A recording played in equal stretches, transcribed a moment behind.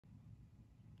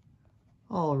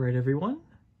All right, everyone.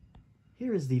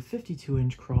 Here is the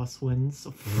 52-inch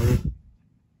Crosswinds.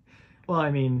 Well,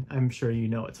 I mean, I'm sure you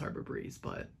know it's Harbor Breeze,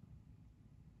 but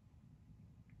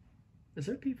is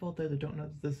there people out there that don't know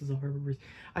that this is a Harbor Breeze?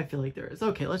 I feel like there is.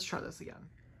 Okay, let's try this again.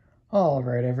 All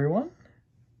right, everyone.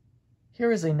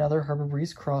 Here is another Harbor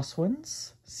Breeze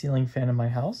Crosswinds ceiling fan in my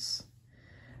house.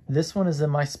 This one is in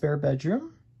my spare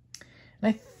bedroom.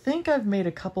 And I think I've made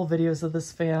a couple videos of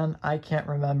this fan. I can't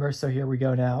remember, so here we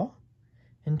go now.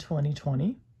 In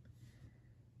 2020.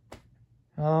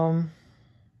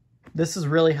 This is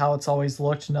really how it's always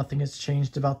looked. Nothing has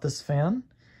changed about this fan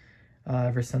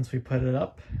ever since we put it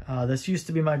up. This used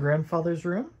to be my grandfather's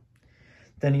room.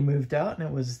 Then he moved out, and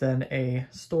it was then a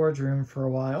storage room for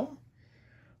a while.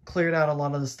 Cleared out a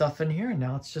lot of the stuff in here, and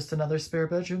now it's just another spare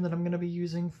bedroom that I'm going to be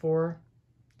using for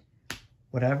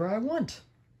whatever I want.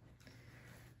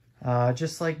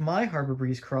 Just like my Harbor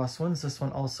Breeze Crosswinds, this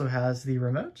one also has the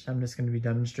remote. I'm just going to be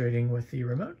demonstrating with the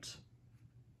remote.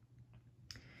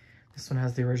 This one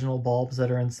has the original bulbs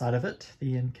that are inside of it,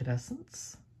 the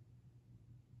incandescents.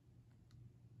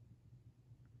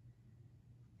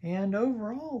 And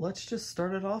overall, let's just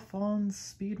start it off on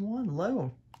speed 1,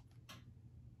 low.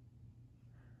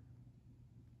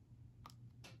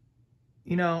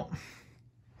 You know,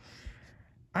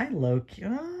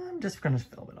 I'm just going to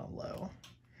film it on low.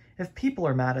 If people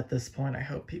are mad at this point, I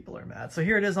hope people are mad. So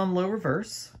here it is on low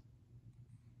reverse.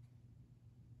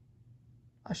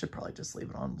 I should probably just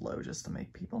leave it on low just to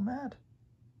make people mad.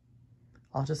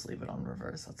 I'll just leave it on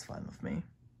reverse. That's fine with me.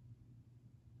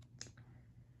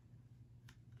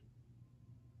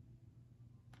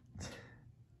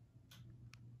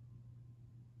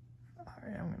 All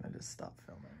right, I'm going to just stop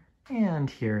filming.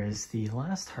 And here is the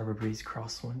last Harbor Breeze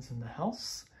Crosswinds in the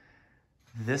house.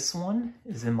 This one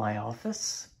is in my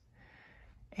office.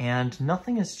 And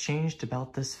nothing has changed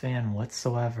about this fan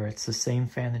whatsoever. It's the same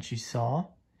fan that you saw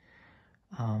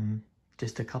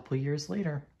just a couple years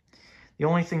later. The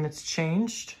only thing that's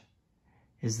changed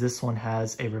is this one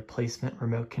has a replacement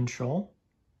remote control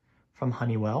from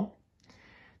Honeywell.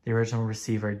 The original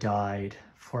receiver died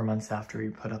 4 months after we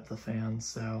put up the fan,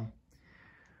 so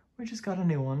we just got a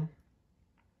new one.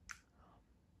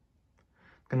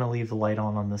 I'm gonna leave the light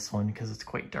on this one because it's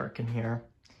quite dark in here,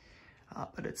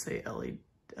 but it's a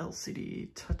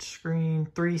LCD touchscreen,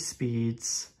 3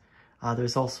 speeds.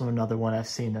 There's also another one I've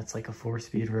seen that's like a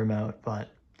 4-speed remote, but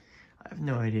I have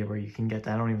no idea where you can get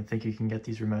that. I don't even think you can get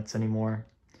these remotes anymore.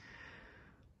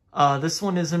 This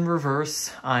one is in reverse.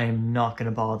 I'm not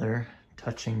going to bother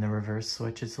touching the reverse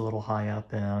switch. It's a little high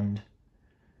up, and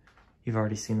you've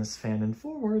already seen this fan in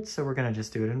forward, so we're going to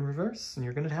just do it in reverse, and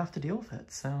you're going to have to deal with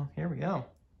it. So here we go.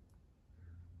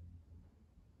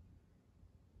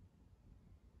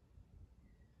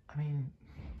 I mean,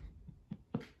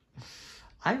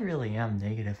 I really am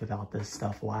negative about this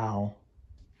stuff. Wow.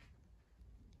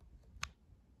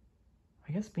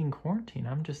 I guess being quarantined,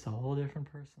 I'm just a whole different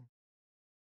person.